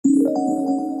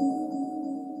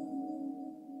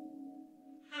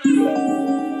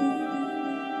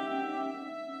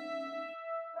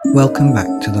Welcome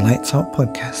back to the Lights Out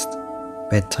podcast,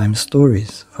 bedtime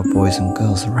stories for boys and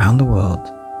girls around the world.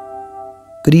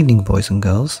 Good evening, boys and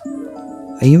girls.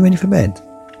 Are you ready for bed?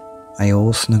 Are you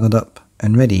all snuggled up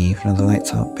and ready for another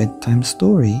Lights Out bedtime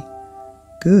story?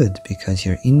 Good, because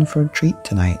you're in for a treat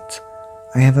tonight.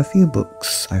 I have a few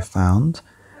books I found,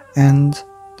 and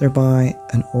they're by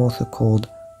an author called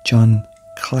Jon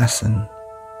Klassen.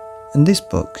 And this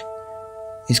book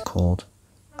is called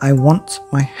I Want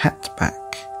My Hat Back.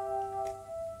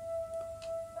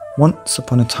 Once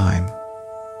upon a time,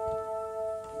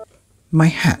 my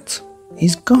hat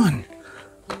is gone.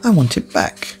 I want it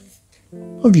back.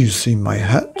 Have you seen my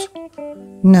hat?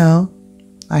 No,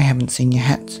 I haven't seen your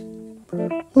hat.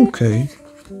 Okay,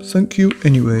 thank you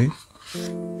anyway.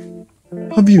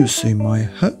 Have you seen my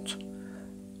hat?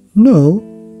 No,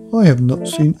 I have not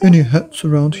seen any hats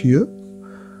around here.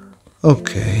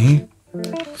 Okay,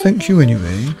 thank you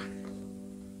anyway.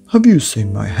 Have you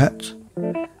seen my hat?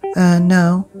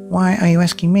 No. Why are you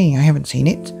asking me? I haven't seen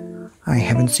it. I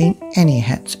haven't seen any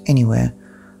hats anywhere.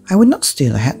 I would not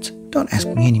steal a hat. Don't ask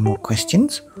me any more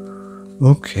questions.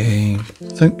 Okay,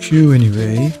 thank you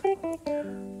anyway.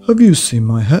 Have you seen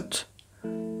my hat?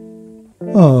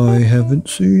 I haven't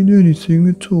seen anything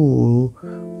at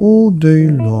all day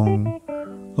long.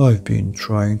 I've been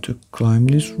trying to climb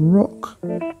this rock.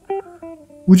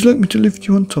 Would you like me to lift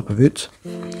you on top of it?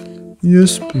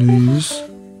 Yes, please.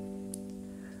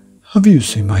 Have you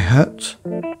seen my hat?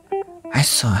 I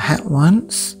saw a hat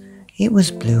once. It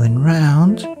was blue and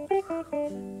round.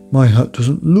 My hat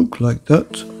doesn't look like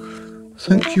that.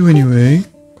 Thank you anyway.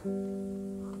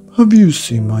 Have you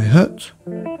seen my hat?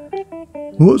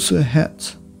 What's a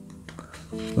hat?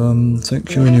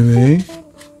 Thank you anyway.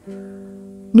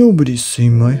 Nobody's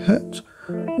seen my hat.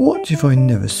 What if I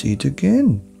never see it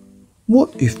again?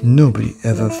 What if nobody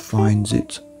ever finds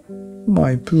it?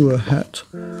 My poor hat.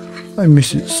 I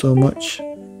miss it so much.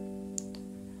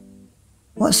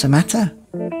 What's the matter?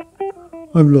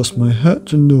 I've lost my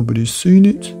hat and nobody's seen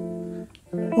it.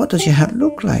 What does your hat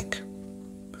look like?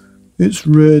 It's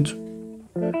red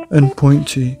and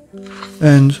pointy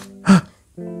and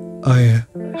I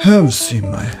have seen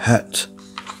my hat.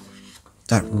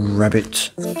 That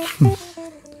rabbit.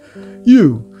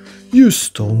 You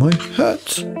stole my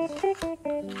hat.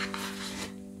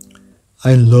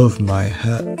 I love my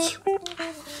hat.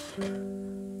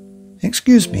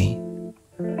 Excuse me,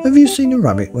 have you seen a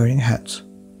rabbit wearing a hat?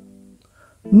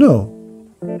 No.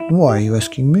 Why are you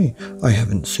asking me? I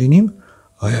haven't seen him.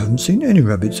 I haven't seen any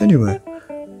rabbits anywhere.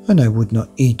 And I would not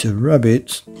eat a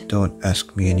rabbit. Don't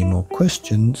ask me any more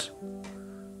questions.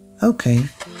 Okay,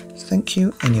 thank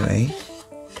you anyway.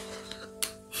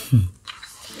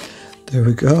 There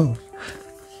we go.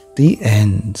 The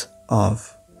end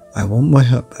of I Want My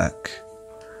Hat Back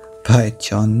by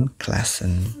Jon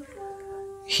Klassen,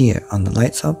 here on the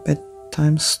Lights Out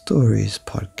Bedtime Stories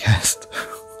podcast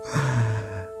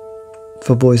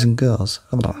for boys and girls.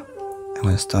 I'm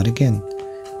going to start again.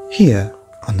 Here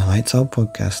on the Lights Out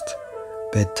podcast,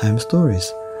 bedtime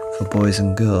stories for boys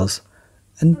and girls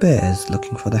and bears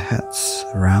looking for the hats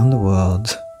around the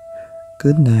world.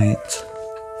 Good night.